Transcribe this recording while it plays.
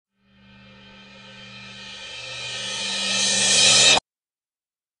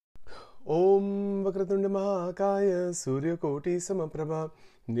वक्रतुंड महाकाय सूर्यकोटि समप्रभा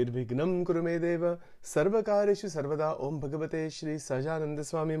निर्विघ्नं कुरु मे देव सर्वकार्येषु सर्वदा। ओम भगवते श्री सहजानंद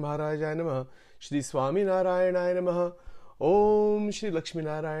स्वामी महाराजाय नमः। श्री स्वामी नारायणाय नमः। ओम श्री लक्ष्मी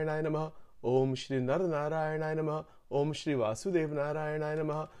नारायणाय नमः। ओम श्री नर नारायणाय नमः। ओम श्री वासुदेव नारायणाय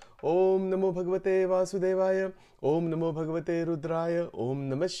नमः। ओम नमो भगवते वासुदेवाय। ओम नमो भगवते रुद्राय। ओम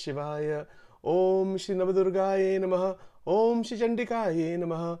नमः शिवाय। ओम श्री नवदुर्गाय नमः। ओम श्री चंडिकाय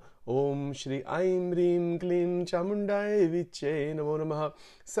नमः। ओम श्री ऐं ह्रीं क्लीं चामुंडाय विच्चे नमो नमः।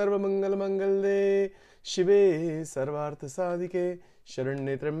 सर्वमंगल मंगले शिवे सर्वार्थ साधिके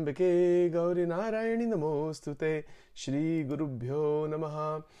शरण्ये त्र्यंबके गौरी नारायणी नमोस्तुते। श्री गुरुभ्यो नमः।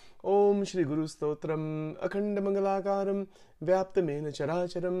 ओम श्री गुरु स्तोत्रम अखंड मंगलाकारं व्याप्तमेन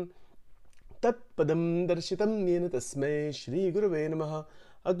चराचरं तत्पदं दर्शितं येन तस्मै श्री गुरुवे नमः।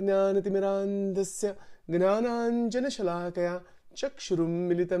 अज्ञानतिमिरान्धस्य ज्ञानाञ्जनशलाकया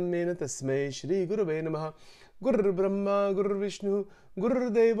चक्षुरुन्मिलितं येन तस्मै श्री गुरुवे नमः। गुरुर्ब्रह्मा गुरुर्विष्णु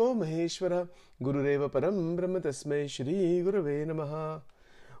गुरुर्देवो महेश्वर गुरुरेव परं ब्रह्म तस्मै श्री गुरुवे नमः।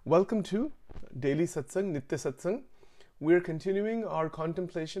 Welcome to Daily Satsang, Nitya Satsang. We are continuing our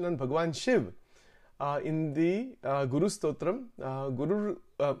contemplation on Bhagwan Shiv in the Guru Stotram, Guru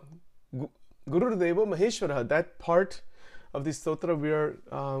Devo Maheshwara. That part of the Stotra, we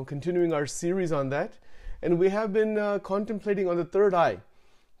are continuing our series on that. And we have been contemplating on the third eye,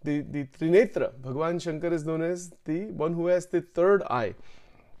 the Trinetra. Bhagwan Shankar is known as the one who has the third eye.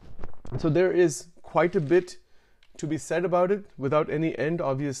 So there is quite a bit to be said about it without any end,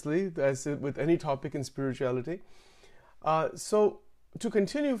 obviously, as with any topic in spirituality. So to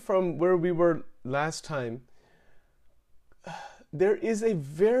continue from where we were last time, there is a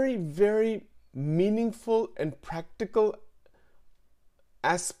very, very meaningful and practical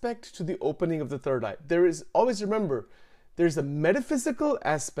aspect to the opening of the third eye. There is, always remember, there's a metaphysical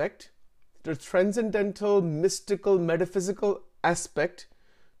aspect, the transcendental, mystical, metaphysical aspect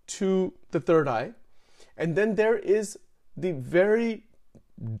to the third eye. And then there is the very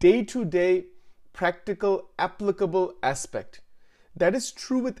day-to-day, practical, applicable aspect. That is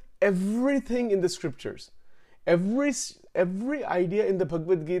true with everything in the scriptures. Every idea in the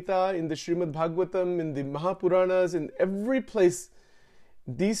Bhagavad Gita, in the Srimad Bhagavatam, in the Mahapuranas, in every place,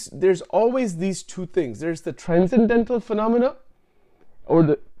 there's always these two things. There's the transcendental phenomena, or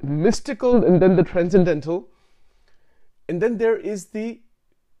the mystical, and then the transcendental. And then there is the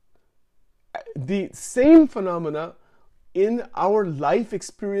same phenomena in our life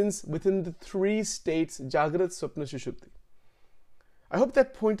experience within the three states, Jagrat, Swapna, Sushupti. I hope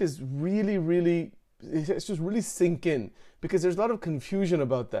that point is really, it's just really sink in, because there's a lot of confusion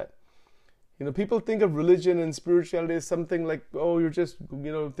about that. You know, people think of religion and spirituality as something like, oh, you're just,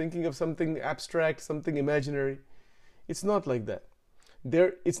 thinking of something abstract, something imaginary. It's not like that.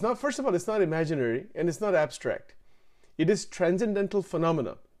 It's not, first of all, it's not imaginary and it's not abstract. It is transcendental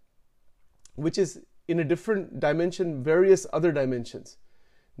phenomena, which is in a different dimension, various other dimensions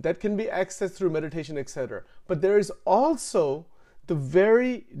that can be accessed through meditation, etc. But there is also the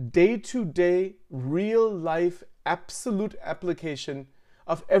very day-to-day, real life, absolute application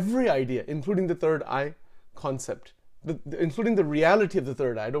of every idea, including the third eye concept, including the reality of the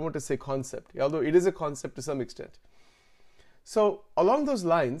third eye. I don't want to say concept, although it is a concept to some extent. So along those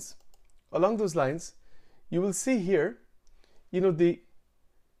lines, you will see here, the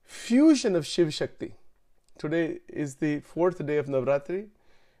fusion of Shiv Shakti. Today is the fourth day of Navratri,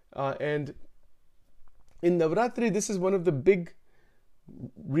 and in Navratri, this is one of the big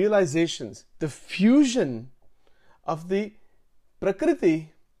realizations, the fusion of the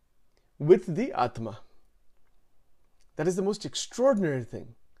Prakriti with the Atma. That is the most extraordinary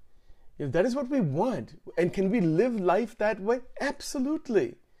thing. That is what we want. And can we live life that way?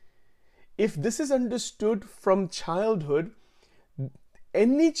 Absolutely. If this is understood from childhood,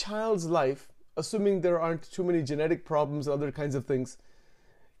 any child's life, assuming there aren't too many genetic problems, other kinds of things,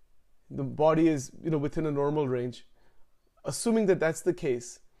 the body is, within a normal range, assuming that that's the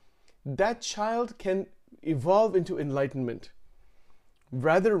case, that child can evolve into enlightenment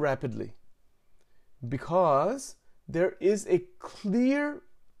rather rapidly, because there is a clear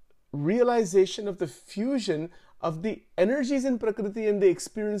realization of the fusion of the energies in Prakriti and the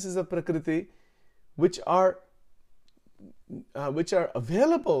experiences of Prakriti, which are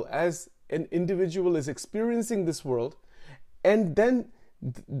available as an individual is experiencing this world, and then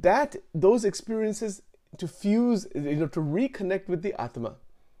those experiences to fuse, to reconnect with the Atma.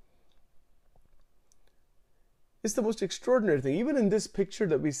 It's the most extraordinary thing. Even in this picture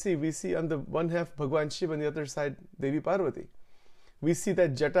that we see on the one half Bhagwan Shiva, on the other side Devi Parvati. We see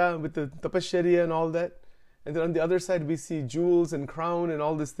that jata with the tapasharya and all that. And then on the other side we see jewels and crown and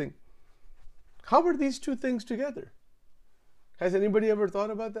all this thing. How are these two things together? Has anybody ever thought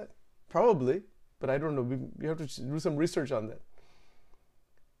about that? Probably, but I don't know. We have to do some research on that.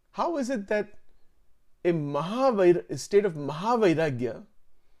 How is it that a state of mahavairagya,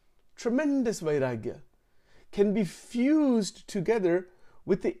 tremendous vairagya, can be fused together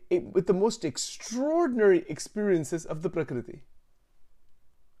with the most extraordinary experiences of the Prakriti?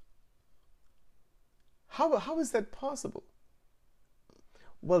 How is that possible?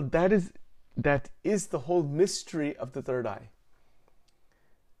 Well, that is the whole mystery of the third eye.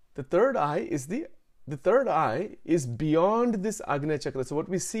 The third eye is beyond this Ajna Chakra. So what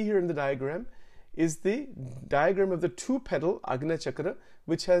we see here in the diagram is the diagram of the two-petal Ajna Chakra,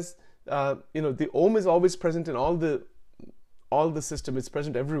 which has the Om is always present in all the system. It's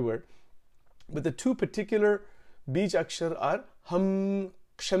present everywhere. But the two particular Bij Akshar are Ham,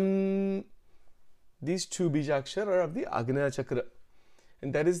 Ksham. These two Bij Akshar are of the Ajna Chakra.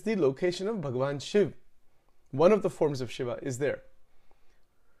 And that is the location of Bhagavan Shiv. One of the forms of Shiva is there.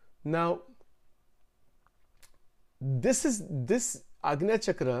 Now, this Ajna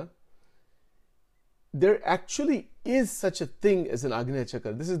Chakra, there actually is such a thing as an Ajna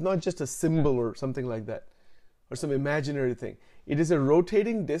Chakra. This is not just a symbol or something like that, or some imaginary thing. It is a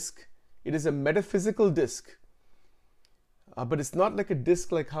rotating disc. It is a metaphysical disc. But it's not like a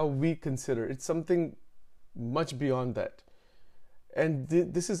disc like how we consider. It's something much beyond that. And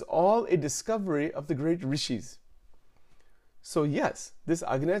this is all a discovery of the great rishis. So yes, this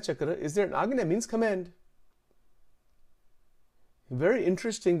Ajna Chakra, is there an Ajna means command. Very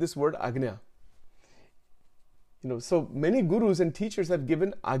interesting, this word Ajna. So many gurus and teachers have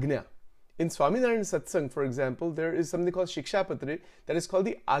given Ajna. In Swaminarayan Satsang, for example, there is something called Shikshapatri that is called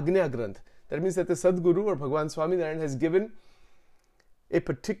the Ajna Granth. That means that the Sadguru or Bhagavan Swaminarayan has given a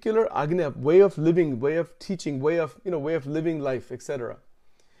particular Ajna, way of living, way of teaching, way of living life, etc.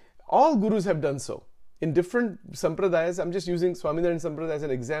 All gurus have done so. In different sampradayas, I'm just using Swaminarayan Sampradaya as an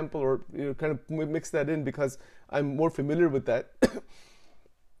example, or kind of mix that in because I'm more familiar with that.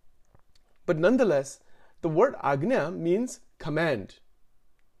 But nonetheless, the word Ajna means command.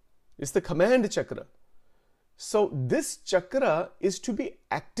 It's the command chakra. So this chakra is to be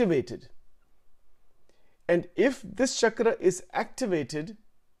activated. And if this chakra is activated,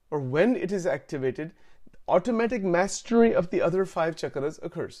 or when it is activated, automatic mastery of the other 5 chakras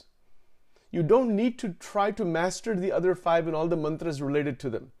occurs. You don't need to try to master the other 5 and all the mantras related to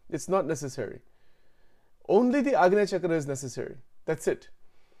them. It's not necessary. Only the Ajna Chakra is necessary. That's it.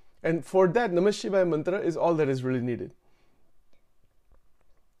 And for that, Namah Shivaya mantra is all that is really needed.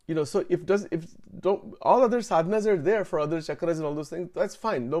 So if all other sadhanas are there for other chakras and all those things, that's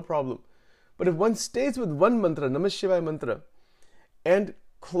fine, no problem. But if one stays with one mantra, Namah Shivaya mantra, and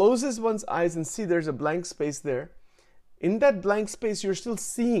closes one's eyes and see there's a blank space there, in that blank space you're still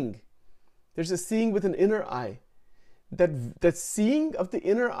seeing. There's a seeing with an inner eye. That seeing of the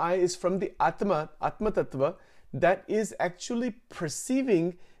inner eye is from the Atma Tattva, that is actually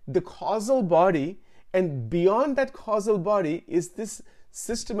perceiving the causal body, and beyond that causal body is this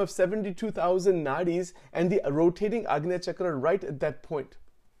system of 72,000 nadis and the rotating Ajna Chakra right at that point.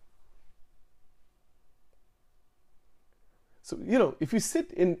 So, if you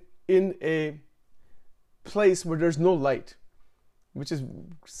sit in a place where there's no light, which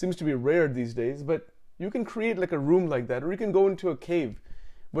seems to be rare these days, but you can create like a room like that, or you can go into a cave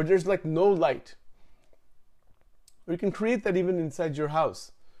where there's like no light. Or you can create that even inside your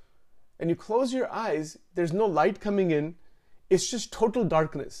house. And you close your eyes, there's no light coming in, it's just total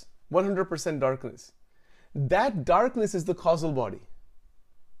darkness, 100% darkness. That darkness is the causal body.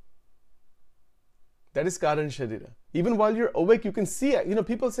 That is Karan Sharira. Even while you're awake, you can see it.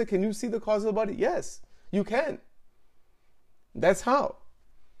 People say, can you see the causal body? Yes, you can. That's how.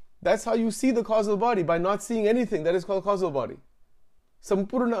 That's how you see the causal body, by not seeing anything. That is called causal body.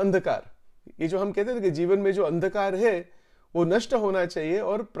 Sampurna andhakar. ये जो हम कहते हैं कि जीवन में जो अंधकार है वो नष्ट होना चाहिए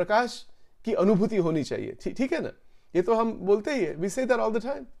और प्रकाश की अनुभूति होनी चाहिए. ठीक है ना? ये तो हम बोलते ही है. We say that all the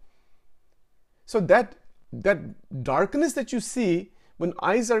time. So that darkness that you see when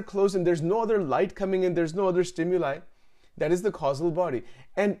eyes are closed and there's no other light coming in, there's no other stimuli, that is the causal body.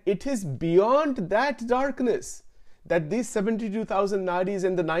 And it is beyond that darkness that these 72,000 nadis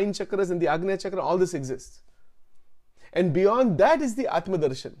and the 9 chakras and the Ajna Chakra, all this exists. And beyond that is the Atma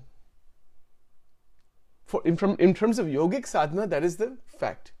Darshan. In terms of yogic sadhana, that is the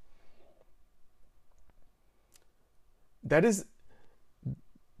fact. That is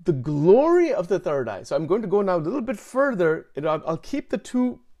the glory of the third eye. So I'm going to go now a little bit further. I'll keep the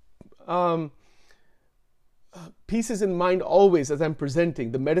two pieces in mind always as I'm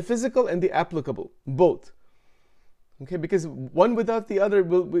presenting, the metaphysical and the applicable, both. Okay, because one without the other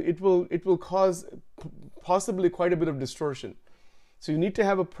will cause possibly quite a bit of distortion. So you need to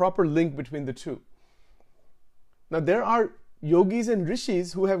have a proper link between the two. Now there are yogis and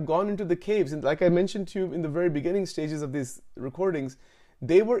rishis who have gone into the caves, and like I mentioned to you in the very beginning stages of these recordings,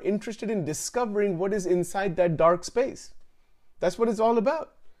 they were interested in discovering what is inside that dark space. That's what it's all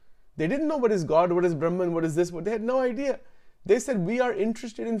about. They didn't know what is God, what is Brahman, what is this, but they had no idea. They said, we are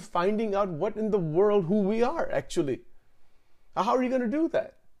interested in finding out what in the world, who we are actually. How are you going to do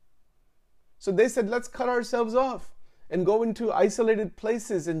that? So they said, let's cut ourselves off and go into isolated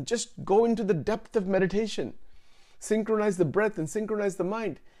places and just go into the depth of meditation. Synchronize the breath and synchronize the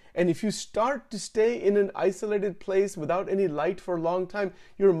mind. And if you start to stay in an isolated place without any light for a long time,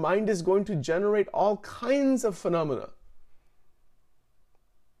 your mind is going to generate all kinds of phenomena.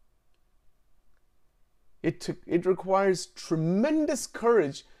 It requires tremendous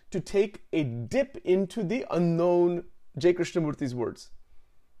courage to take a dip into the unknown, J. Krishnamurti's words.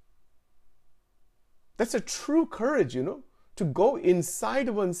 That's a true courage, to go inside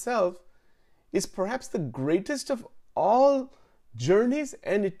oneself is perhaps the greatest of all journeys,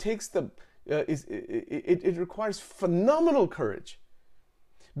 and it takes it requires phenomenal courage,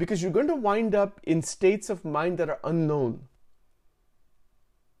 because you're going to wind up in states of mind that are unknown.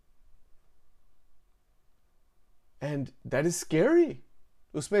 And that is scary.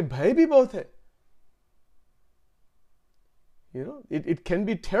 Usme bhai bhi bahut hai. It can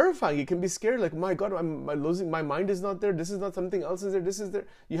be terrifying. It can be scary. Like, my God, I'm losing. My mind is not there. This is not, something else is there. This is there.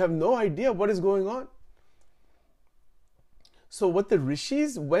 You have no idea what is going on. So what the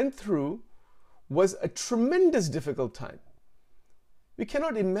rishis went through was a tremendous difficult time. We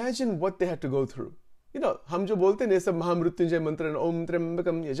cannot imagine what they had to go through. Hum jo bolte hain, ye sab Mahamrutyunjay mantra and Om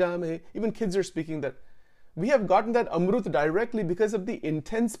Trambakam Yajamahe. Even kids are speaking that. We have gotten that Amrut directly because of the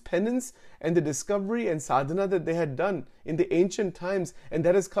intense penance and the discovery and sadhana that they had done in the ancient times, and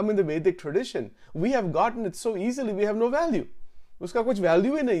that has come in the Vedic tradition. We have gotten it so easily, we have no value. Uska kuch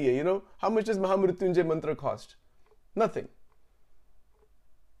value hi nahi hai, How much does Mahamrutyunjay mantra cost? Nothing.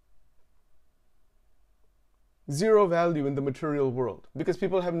 Zero value in the material world, because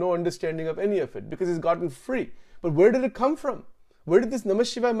people have no understanding of any of it, because it's gotten free. But where did it come from? Where did this Namah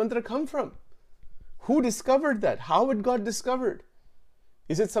Shivaya mantra come from? Who discovered that? How it got discovered?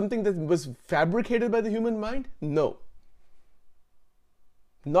 Is it something that was fabricated by the human mind? No.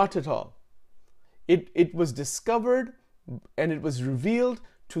 Not at all. It was discovered and it was revealed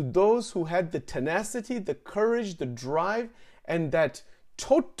to those who had the tenacity, the courage, the drive, and that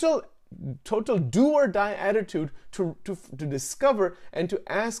total do or die attitude to discover and to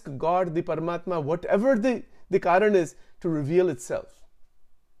ask God, the Paramatma, whatever the Karan is, to reveal itself.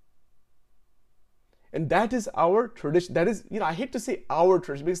 And that is our tradition. That is, I hate to say our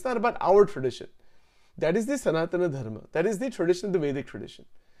tradition, because it's not about our tradition. That is the Sanatana Dharma. That is the tradition of the Vedic tradition.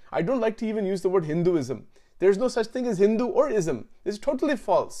 I don't like to even use the word Hinduism. There's no such thing as Hindu or ism. It's totally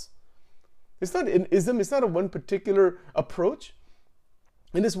false. It's not an ism. It's not a one particular approach.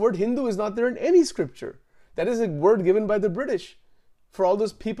 And this word Hindu is not there in any scripture. That is a word given by the British for all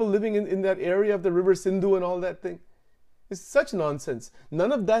those people living in that area of the river Sindhu and all that thing. It's such nonsense.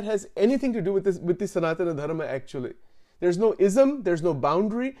 None of that has anything to do with the Sanatana Dharma actually. There's no ism, there's no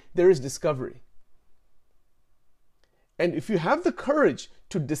boundary, there is discovery. And if you have the courage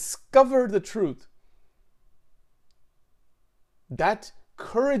to discover the truth, that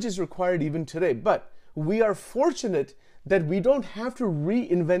courage is required even today. But we are fortunate that we don't have to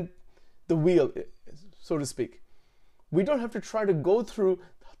reinvent the wheel, so to speak. We don't have to try to go through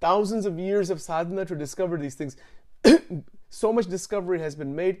thousands of years of sadhana to discover these things. So much discovery has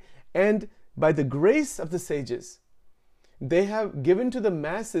been made, and by the grace of the sages, they have given to the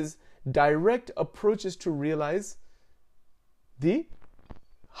masses direct approaches to realize the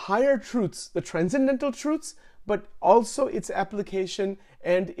higher truths, the transcendental truths, but also its application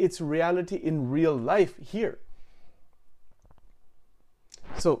and its reality in real life here.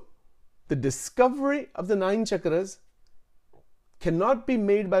 So, the discovery of the 9 chakras cannot be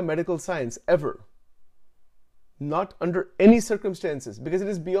made by medical science, ever. Not under any circumstances, because it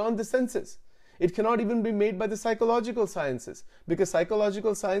is beyond the senses. It cannot even be made by the psychological sciences, because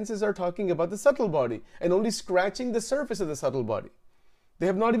psychological sciences are talking about the subtle body and only scratching the surface of the subtle body. They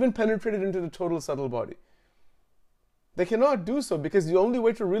have not even penetrated into the total subtle body. They cannot do so, because the only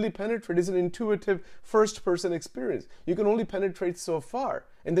way to really penetrate is an intuitive first-person experience. You can only penetrate so far,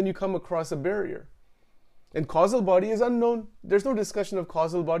 and then you come across a barrier. And causal body is unknown. There's no discussion of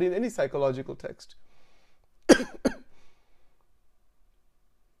causal body in any psychological text.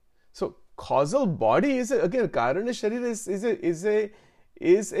 So causal body is again Karana Sharir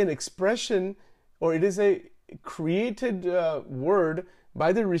is an expression, or it is created word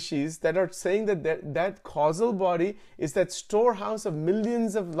by the rishis that are saying that causal body is that storehouse of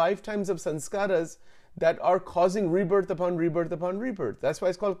millions of lifetimes of sanskaras that are causing rebirth upon rebirth upon rebirth. That's why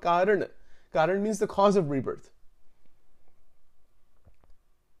it's called Karana. Karana means the cause of rebirth.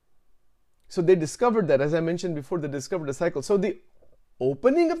 So they discovered that, as I mentioned before, they discovered a cycle. So the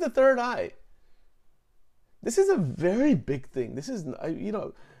opening of the third eye, this is a very big thing. This is, I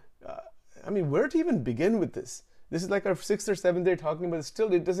mean, where to even begin with this? This is like our 6th or 7th day talking about it.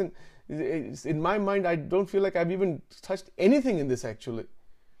 Still, it doesn't, in my mind, I don't feel like I've even touched anything in this actually.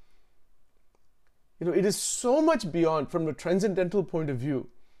 It is so much beyond from a transcendental point of view.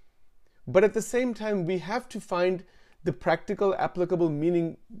 But at the same time, we have to find the practical, applicable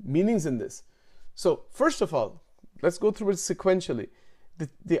meanings in this. So, first of all, let's go through it sequentially.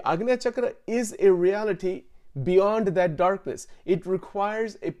 The Ajna Chakra is a reality beyond that darkness. It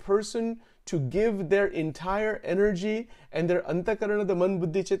requires a person to give their entire energy and their antakarana, the man,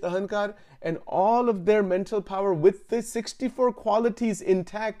 buddhi, chit, ahankar, and all of their mental power with the 64 qualities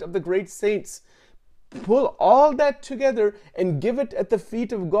intact of the great saints. Pull all that together and give it at the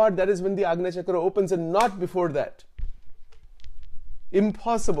feet of God. That is when the Ajna Chakra opens, and not before that.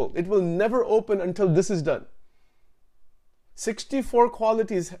 Impossible. It will never open until this is done. 64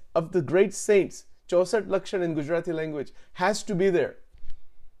 qualities of the great saints, 64 Lakshan in Gujarati language, has to be there.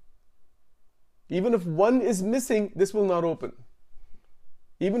 Even if one is missing, this will not open.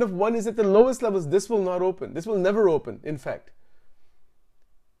 Even if one is at the lowest levels, this will not open. This will never open, in fact.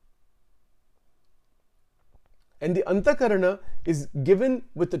 And the antakarana is given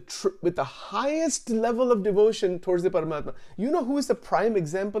with the highest level of devotion towards the Paramatma. You know who is the prime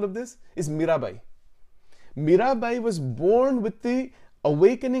example of this? Is Mirabai. Mirabai was born with the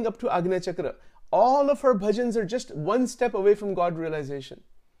awakening up to Ajna Chakra. All of her bhajans are just one step away from God realization.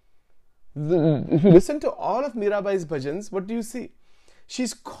 If you listen to all of Mirabai's bhajans, what do you see?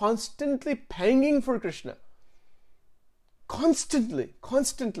 She's constantly panging for Krishna. Constantly.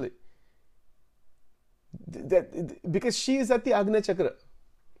 Because she is at the Ajna Chakra.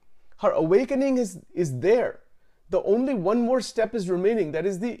 Her awakening is there. The only one more step is remaining. That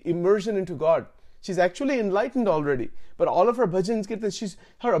is the immersion into God. She's actually enlightened already. But all of her bhajans,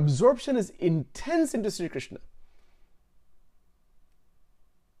 her absorption is intense into Sri Krishna.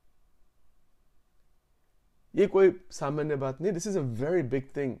 Ye koi samanya baat nahi. This is a very big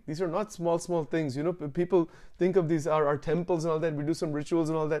thing. These are not small things. People think of these our temples and all that. We do some rituals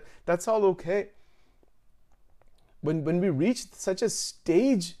and all that. That's all okay. When we reach such a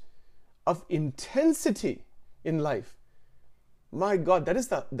stage of intensity in life, my God, that is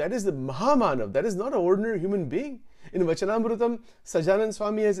the Mahamanav. That is not an ordinary human being. In Vachanamrutam, Sajanand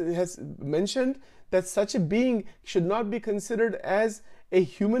Swami has mentioned that such a being should not be considered as a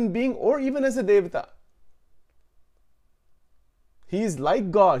human being or even as a Devata. He is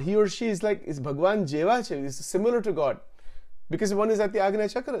like God. He or she is Bhagwan Jevache. Is similar to God. Because one is at the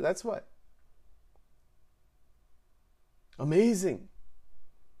Ajna Chakra. That's why. Amazing.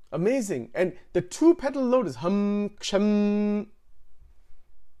 And the 2-petal lotus, Ham, Ksham.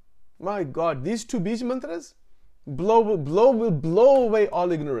 My God, these 2 Bij mantras will blow away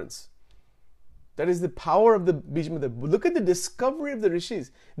all ignorance. That is the power of the Bij mantra. Look at the discovery of the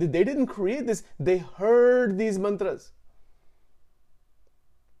rishis. They didn't create this. They heard these mantras.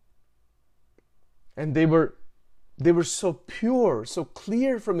 And they were so pure, so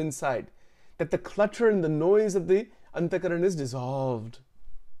clear from inside, that the clutter and the noise of the Antakaran is dissolved.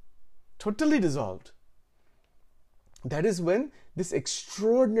 Totally dissolved. That is when this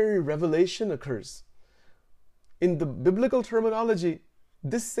extraordinary revelation occurs. In the biblical terminology,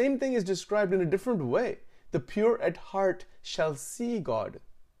 this same thing is described in a different way. The pure at heart shall see God.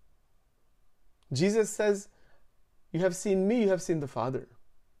 Jesus says, you have seen me, you have seen the Father.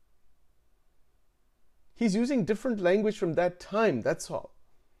 He's using different language from that time, that's all.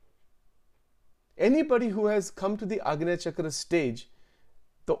 Anybody who has come to the Ajna Chakra stage,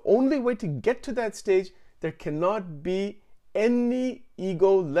 the only way to get to that stage, there cannot be any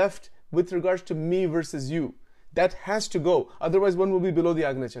ego left with regards to me versus you. That has to go. Otherwise, one will be below the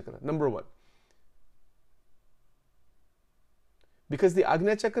Ajna Chakra, number one. Because the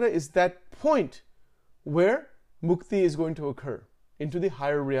Ajna Chakra is that point where mukti is going to occur into the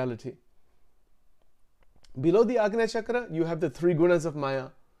higher reality. Below the Ajna Chakra, you have the 3 gunas of Maya.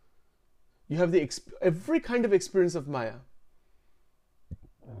 You have every kind of experience of Maya.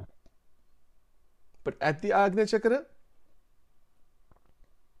 But at the Ajna Chakra,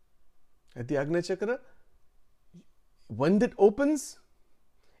 when that opens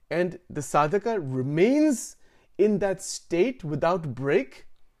and the sadhaka remains in that state without break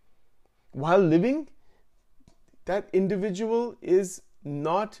while living, that individual is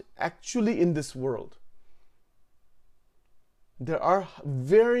not actually in this world. There are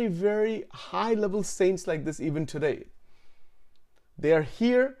very, very high level saints like this even today. They are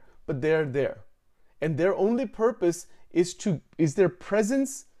here, but they are there. And their only purpose is their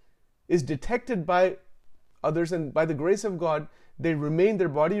presence is detected by others, and by the grace of God, they remain, their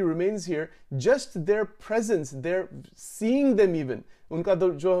body remains here. Just their presence, their seeing them even. उनका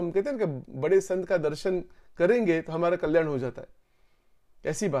जो हम कहते हैं ना कि बड़े संत का दर्शन करेंगे तो हमारा कल्याण हो जाता है,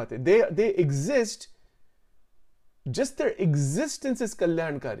 ऐसी बात है. They exist. Just their existence is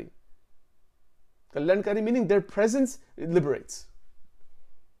kalyankari. Kalyankari meaning their presence liberates.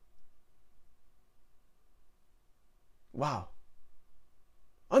 Wow.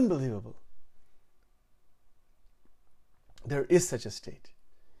 Unbelievable. There is such a state.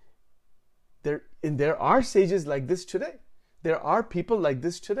 There are sages like this today. There are people like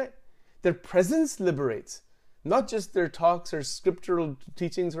this today. Their presence liberates. Not just their talks or scriptural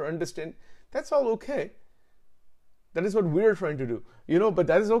teachings or understanding. That's all okay. That is what we're trying to do. But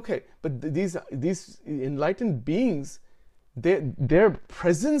that is okay. But these enlightened beings, their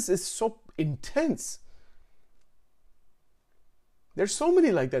presence is so intense. There's so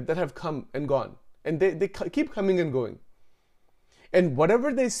many like that have come and gone. And they keep coming and going. And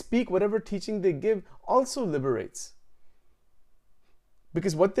whatever they speak, whatever teaching they give, also liberates.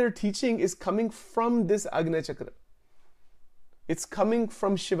 Because what they're teaching is coming from this Ajna Chakra. It's coming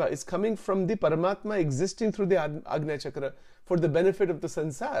from Shiva. It's coming from the Paramatma existing through the Ajna Chakra for the benefit of the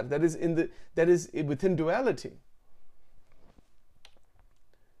sansar that is within duality.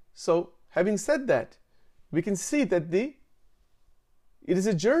 So, having said that, we can see that it is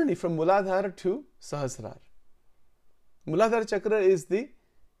a journey from Muladhara to Sahasrar. Muladhara Chakra is the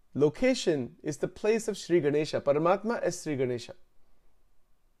location, is the place of Sri Ganesha, Paramatma as Sri Ganesha.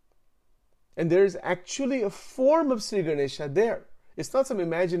 And there is actually a form of Sri Ganesha there. It's not some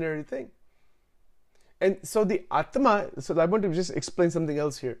imaginary thing. And so the Atma, so I want to just explain something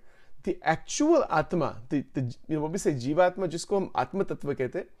else here. The actual Atma, what we say, Jivatma, jisko hum Atma Tattva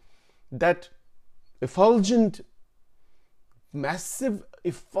kehte, that effulgent, massive,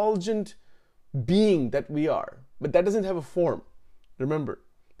 effulgent being that we are. But that doesn't have a form. Remember,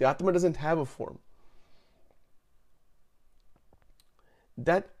 the Atma doesn't have a form.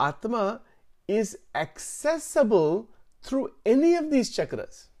 That Atma is accessible through any of these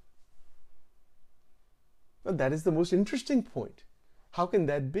chakras. Now that is the most interesting point. How can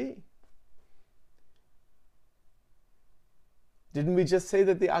that be? Didn't we just say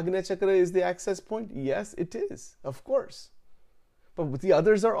that the Ajna Chakra is the access point? Yes, it is, of course. But the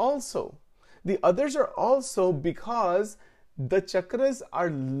others are also. The others are also because the chakras are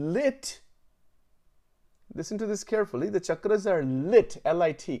lit. Listen to this carefully. The chakras are lit,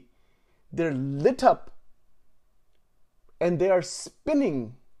 L-I-T. They're lit up and they are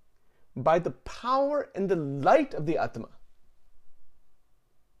spinning by the power and the light of the Atma.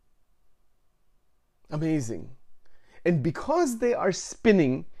 Amazing. And because they are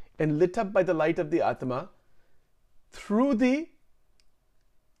spinning and lit up by the light of the Atma, through the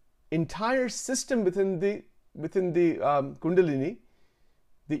entire system within the Kundalini,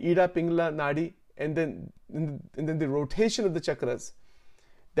 the Ida, Pingala, Nadi, and then the rotation of the chakras,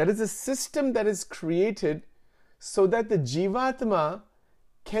 that is a system that is created so that the Jivatma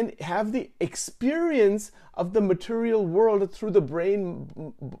can have the experience of the material world through the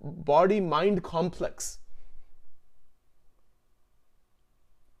brain, body, mind complex.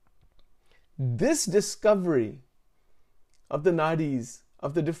 This discovery of the nadis,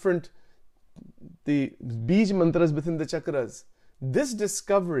 of the bij mantras within the chakras, this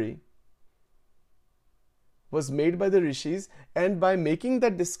discovery was made by the rishis, and by making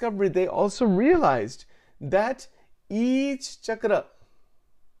that discovery they also realized that each chakra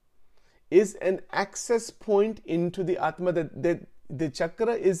is an access point into the Atma, that the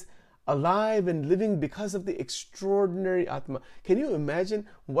chakra is alive and living because of the extraordinary Atma. Can you imagine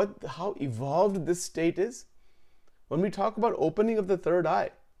how evolved this state is? When we talk about opening of the third eye,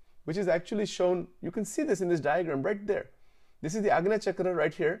 which is actually shown, you can see this in this diagram right there. This is the Ajna Chakra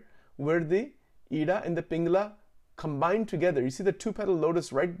right here, where the Ida and the Pingala combine together. You see the two-petal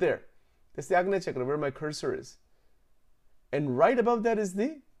lotus right there. That's the Ajna Chakra, where my cursor is. And right above that is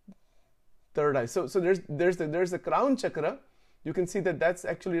the third eye. So there's the crown chakra. You can see that that's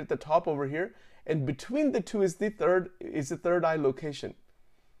actually at the top over here. And between the two is the third eye location.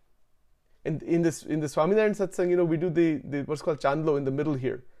 And in the Swaminarayan Satsang, we do the what's called Chandlo in the middle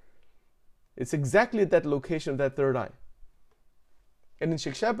here. It's exactly at that location of that third eye. And in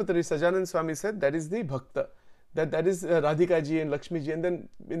Shikshapatari, Sajanand Swami said that is the Bhakta. That is Radhika ji and Lakshmi ji, and then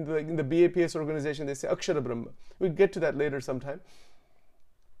in the BAPS organization they say Akshara Brahma. We'll get to that later sometime.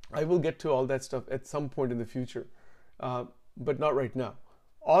 I will get to all that stuff at some point in the future, but not right now.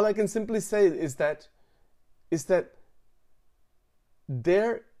 All I can simply say is that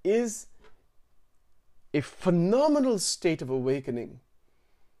there is a phenomenal state of awakening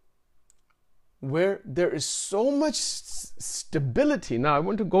where there is so much stability. Now I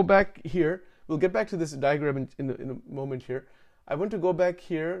want to go back here. We'll get back to this diagram in a moment here. I want to go back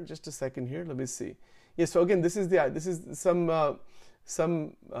here, just a second here. Let me see. Yes, so again, this is some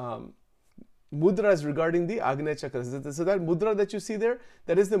mudras regarding the Ajna Chakra. So that mudra that you see there,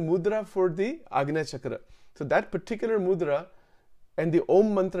 that is the mudra for the Ajna Chakra. So that particular mudra and the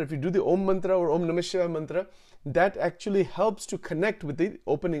Om mantra, if you do the Om mantra or Om Namah Shivaya mantra, that actually helps to connect with the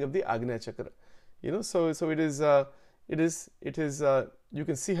opening of the Ajna Chakra. So it is you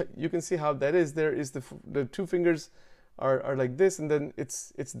can see how that is. There is the two fingers are like this, and then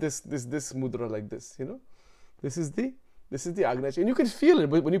it's this mudra like this. This is the Ajna Chakra, and you can feel it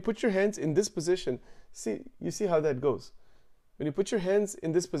when you put your hands in this position. You see how that goes. When you put your hands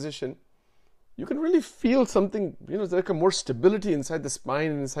in this position, you can really feel something. There's like a more stability inside the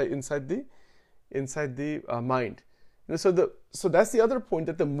spine and inside the mind. So that's the other point,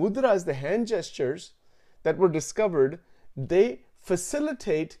 that the mudras, the hand gestures that were discovered, they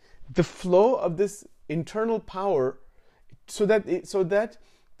facilitate the flow of this internal power, so that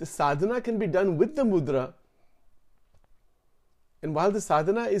the sadhana can be done with the mudra. And while the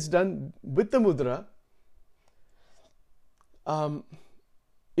sadhana is done with the mudra,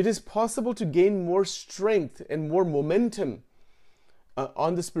 it is possible to gain more strength and more momentum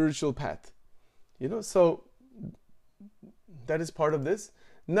on the spiritual path. So that is part of this.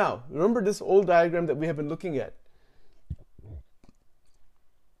 Now, remember this old diagram that we have been looking at.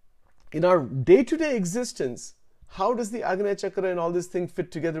 In our day-to-day existence, how does the Ajna Chakra and all this thing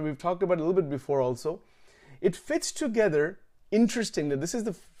fit together? We've talked about it a little bit before also. It fits together, interestingly. This is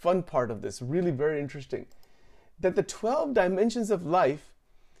the fun part of this, really very interesting. That the 12 dimensions of life,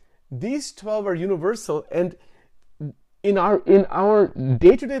 these 12 are universal, and in our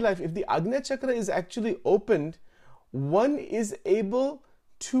day-to-day life, if the Ajna Chakra is actually opened, one is able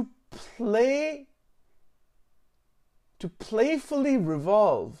to playfully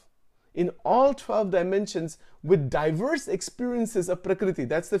revolve in all 12 dimensions with diverse experiences of Prakriti.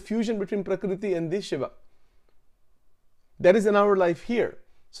 That's the fusion between Prakriti and the Shiva. That is in our life here.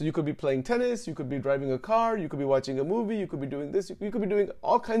 So you could be playing tennis, you could be driving a car, you could be watching a movie, you could be doing this, you could be doing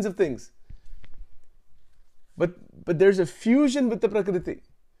all kinds of things. But there's a fusion with the Prakriti.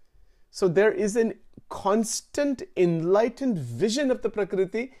 So there is a constant enlightened vision of the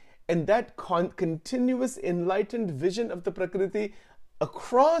Prakriti, and that continuous enlightened vision of the Prakriti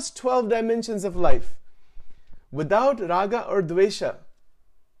across 12 dimensions of life, without raga or dvesha,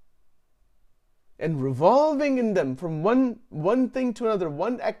 and revolving in them from one thing to another,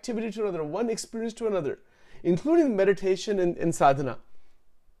 one activity to another, one experience to another, including meditation and sadhana.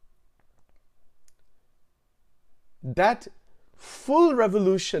 That full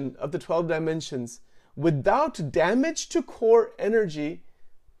revolution of the 12 dimensions without damage to core energy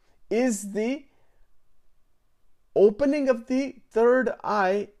is the opening of the third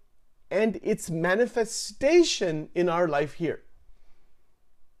eye and its manifestation in our life here.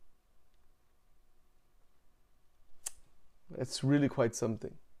 That's really quite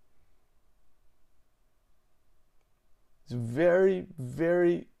something. It's a very,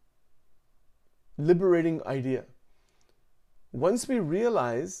 very liberating idea. Once we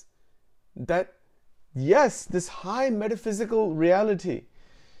realize that, yes, this high metaphysical reality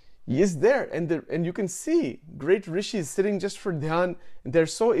is there, and you can see great rishis sitting just for dhyan, and they're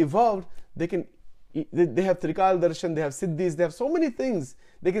so evolved, they have trikal darshan, they have siddhis, they have so many things,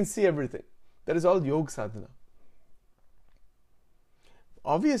 they can see everything. That is all yoga sadhana.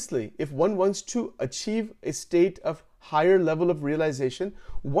 Obviously, if one wants to achieve a state of higher level of realization,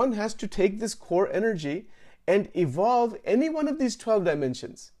 one has to take this core energy and evolve any one of these 12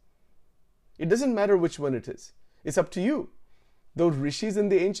 dimensions. It doesn't matter which one it is. It's up to you. Those rishis in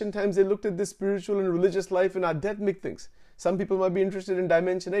the ancient times, they looked at the spiritual and religious life and adhyatmic things. Some people might be interested in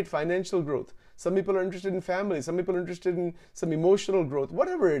dimension 8, financial growth. Some people are interested in family. Some people are interested in some emotional growth.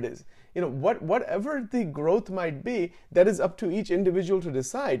 Whatever it is, whatever the growth might be, that is up to each individual to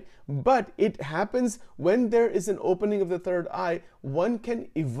decide. But it happens when there is an opening of the third eye. One can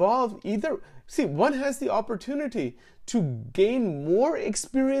evolve either. See, one has the opportunity to gain more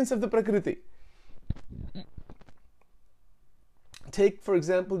experience of the Prakriti. Take, for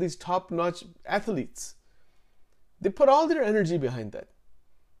example, these top-notch athletes. They put all their energy behind that.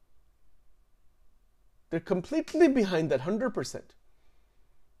 They're completely behind that, 100%.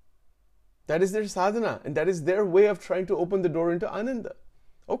 That is their sadhana, and that is their way of trying to open the door into Ananda.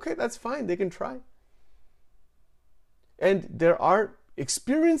 Okay, that's fine, they can try. And there are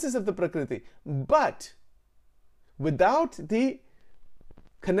experiences of the Prakriti, but without the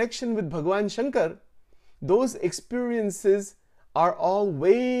connection with Bhagavan Shankar, those experiences are all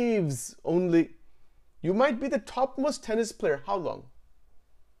waves only. You might be the topmost tennis player. How long?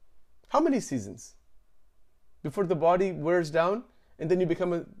 How many seasons? Before the body wears down and then you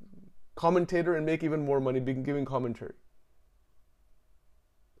become a commentator and make even more money giving commentary.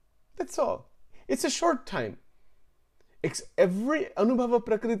 That's all. It's a short time. Every Anubhava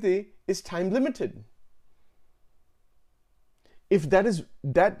Prakriti is time limited. If that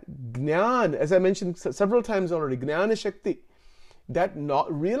Jnana, as I mentioned several times already, Jnana Shakti, that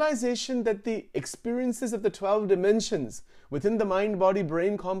realization that the experiences of the 12 dimensions within the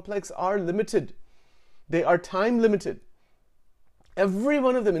mind-body-brain complex are limited. They are time limited. Every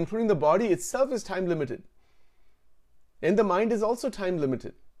one of them, including the body itself, is time limited. And the mind is also time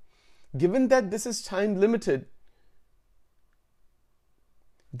limited. Given that this is time limited,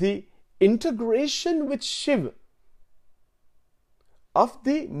 the integration with Shiva of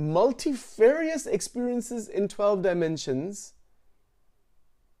the multifarious experiences in 12 dimensions,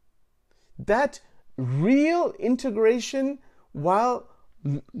 that real integration while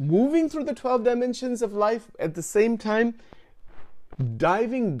moving through the 12 dimensions of life at the same time,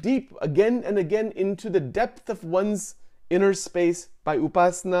 diving deep again and again into the depth of one's inner space by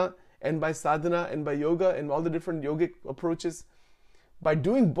upasana and by sadhana and by yoga and all the different yogic approaches, by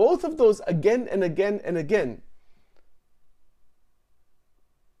doing both of those again and again and again,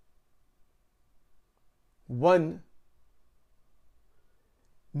 one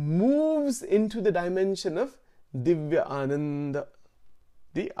moves into the dimension of Divya Ananda,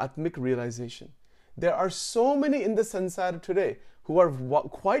 the Atmic realization. There are so many in the samsara today who are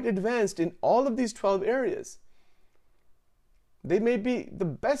quite advanced in all of these 12 areas. They may be the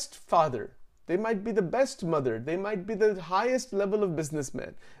best father, they might be the best mother, they might be the highest level of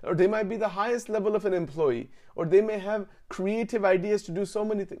businessman, or they might be the highest level of an employee, or they may have creative ideas to do so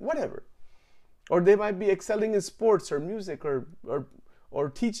many things, whatever. Or they might be excelling in sports or music or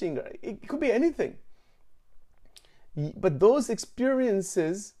teaching. It could be anything. But those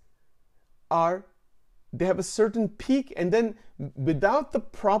experiences they have a certain peak, and then without the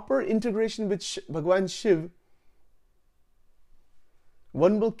proper integration with Bhagavan Shiv,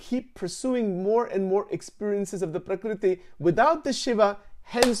 one will keep pursuing more and more experiences of the Prakriti without the Shiva,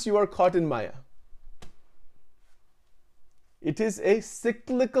 hence you are caught in Maya. It is a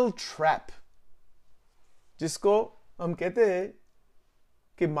cyclical trap, जिसको हम कहते हैं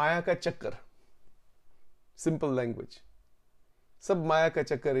कि माया का चक्कर. Simple language. सब माया का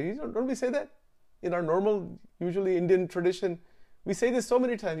चक्कर है. Don't we say that? In our normal, usually Indian tradition, we say this so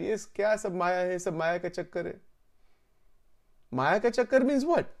many times. Yes, क्या सब माया है, सब माया का चक्कर है. Maya ka chakkar means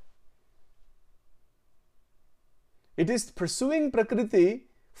what? It is pursuing Prakriti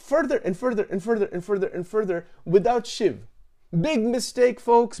further and further and further and further and further without Shiv. Big mistake,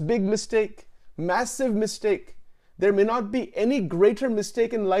 folks, big mistake. Massive mistake. There may not be any greater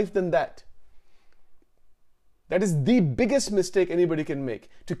mistake in life than that. That is the biggest mistake anybody can make.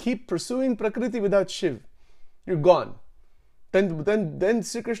 To keep pursuing Prakriti without Shiv. You're gone. Then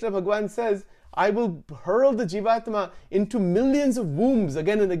Sri Krishna Bhagavan says, I will hurl the Jivatma into millions of wombs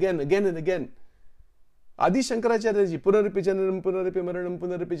again and again, again and again. Adi Shankaracharya ji, Punaripi Jananam, Punaripi Maranam,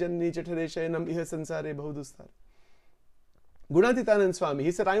 Punaripi Janani Chathare Shayanam Iha Sansare Bahudustar. Gunatitanand Swami,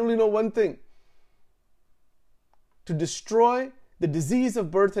 he said, I only know one thing. To destroy the disease of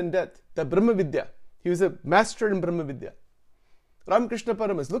birth and death, the Brahma Vidya. He was a master in Brahma Vidya. Ramakrishna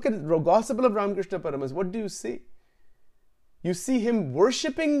Paramas, look at the Gospel of Ramakrishna Paramas. What do you see? You see him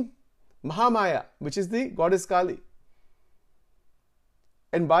worshipping Mahamaya, which is the goddess Kali.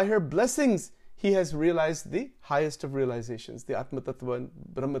 And by her blessings, he has realized the highest of realizations, the Atma Tattva and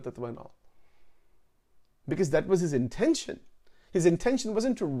Brahma Tattva and all. Because that was his intention. His intention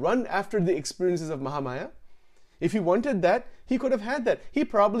wasn't to run after the experiences of Mahamaya. If he wanted that, he could have had that. He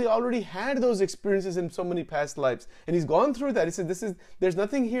probably already had those experiences in so many past lives. And he's gone through that. He said, there's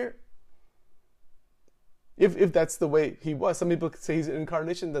nothing here. If that's the way he was. Some people say he's an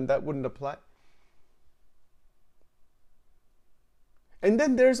incarnation, then that wouldn't apply. And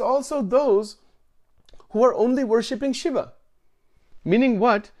then there's also those who are only worshipping Shiva. Meaning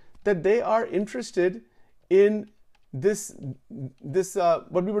what? That they are interested in this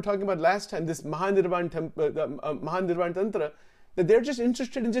what we were talking about last time, this Mahanirvan Tantra, that they're just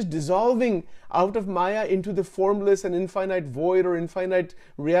interested in just dissolving out of Maya into the formless and infinite void or infinite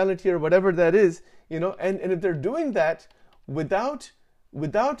reality or whatever that is, and if they're doing that without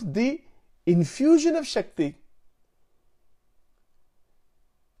the infusion of Shakti,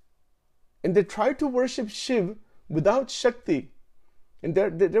 and they try to worship Shiv without Shakti. And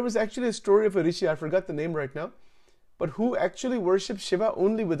there was actually a story of a rishi, I forgot the name right now, but who actually worshipped Shiva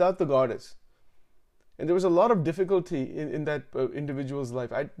only without the goddess. And there was a lot of difficulty in that individual's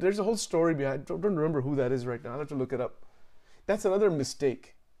life. There's a whole story behind. I don't remember who that is right now. I'll have to look it up. That's another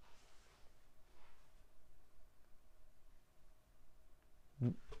mistake.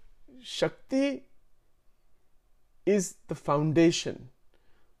 Shakti is the foundation.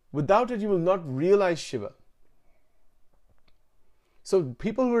 Without it, you will not realize Shiva. So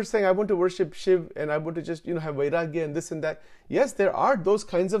people who are saying, I want to worship Shiv and I want to just, have vairagya and this and that. Yes, there are those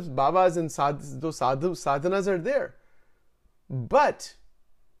kinds of bhavas and those sadhanas are there. But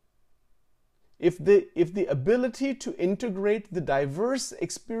if the ability to integrate the diverse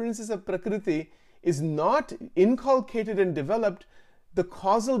experiences of Prakriti is not inculcated and developed, the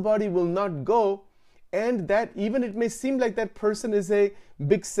causal body will not go, and that even it may seem like that person is a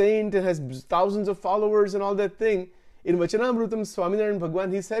big saint and has thousands of followers and all that thing. In Vachanamrutam, Swaminarayan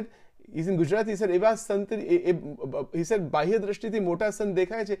Bhagwan, he's in Gujarati, he said, Bahya drashtiti mota san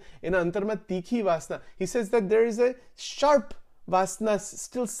dekha hai, ena antarma tikhi vasna. He says that there is a sharp vasna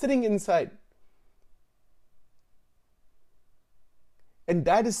still sitting inside. And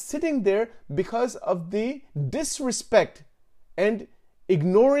that is sitting there because of the disrespect and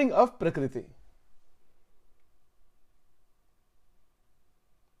ignoring of Prakriti.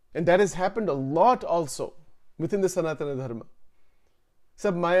 And that has happened a lot also within the Sanatana Dharma.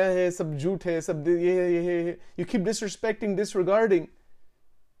 Sab maya hai, sab jhoot hai, sab ye. You keep disrespecting, disregarding.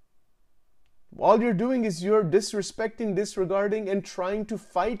 All you're doing is you're disrespecting, disregarding, and trying to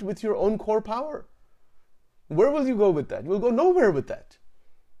fight with your own core power. Where will you go with that? You'll go nowhere with that.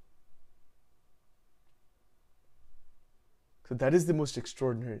 So that is the most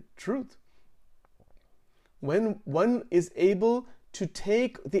extraordinary truth. When one is able to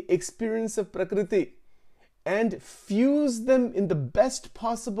take the experience of Prakriti and fuse them in the best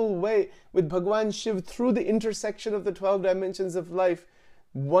possible way with Bhagwan Shiv through the intersection of the 12 dimensions of life,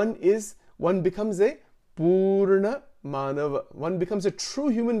 one becomes a Purna Manava. One becomes a true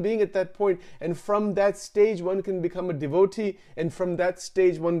human being at that point, and from that stage one can become a devotee, and from that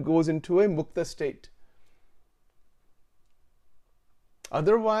stage one goes into a Mukta state.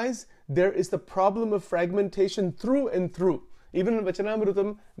 Otherwise, there is the problem of fragmentation through and through. Even in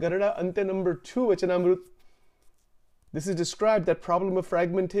Vachanamrutam, Garada Ante number 2 Vachanamrut, this is described, that problem of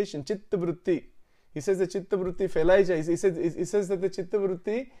fragmentation, Chitta Vritti. He says that Chitta Vritti phailai jai. He says that the Chitta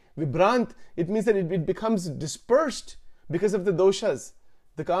Vritti vibrant, it means that it becomes dispersed because of the doshas.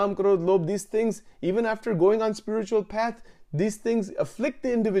 The Kam, Krodh, Lobh, these things, even after going on spiritual path, these things afflict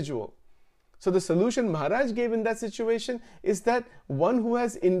the individual. So the solution Maharaj gave in that situation is that one who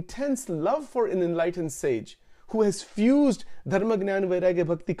has intense love for an enlightened sage, who has fused Dharma, Jnana, Vairagya,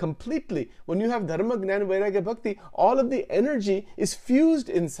 Bhakti completely. When you have Dharma, Jnana, Vairagya, Bhakti, all of the energy is fused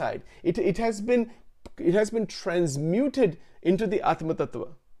inside. It has been transmuted into the Atma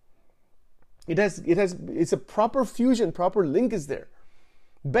Tattva. It's a proper fusion, proper link is there.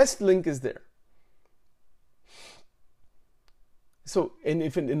 Best link is there. So, and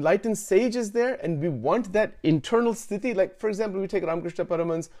if an enlightened sage is there and we want that internal sthiti, like for example, we take Ramakrishna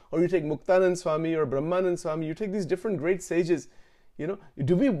Paramans, or you take Muktanand Swami or Brahmanand Swami, you take these different great sages,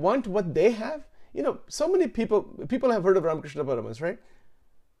 do we want what they have? So many people have heard of Ramakrishna Paramans, right?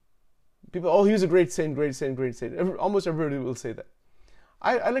 People, he was a great saint, great saint, great saint. Almost everybody will say that.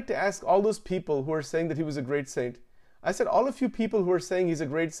 I like to ask all those people who are saying that he was a great saint. I said, all of you people who are saying he's a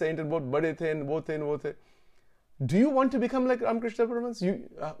great saint and what bade the and wo the, do you want to become like Ramakrishna Paramans?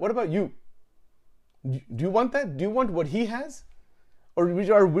 What about you? Do you want that? Do you want what he has? Or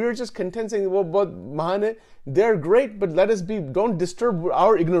we're just content saying, well, but Mahane, they're great, but don't disturb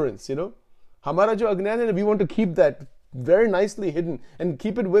our ignorance, Hamara jo agnan hai, we want to keep that very nicely hidden and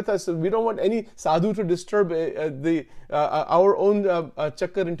keep it with us. We don't want any sadhu to disturb our own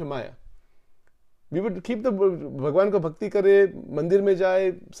Chakra into Maya. We would keep the Bhagwan ko bhakti kare, mandir mein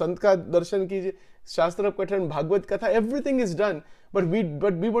jaye, sant ka darshan kijiye, Shastra Pathan, Bhagavad Katha, everything is done, but we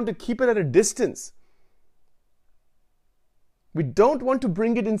want to keep it at a distance. We don't want to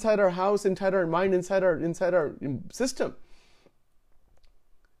bring it inside our house, inside our mind, inside our system.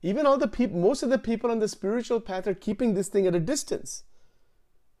 Even most of the people on the spiritual path are keeping this thing at a distance.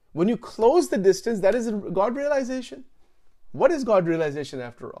 When you close the distance, that is God realization. What is God realization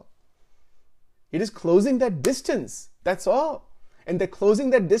after all? It is closing that distance. That's all. And that closing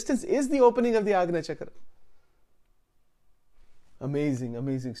that distance is the opening of the Ajna Chakra. Amazing,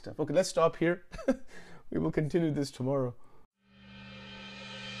 amazing stuff. Okay, let's stop here. We will continue this tomorrow.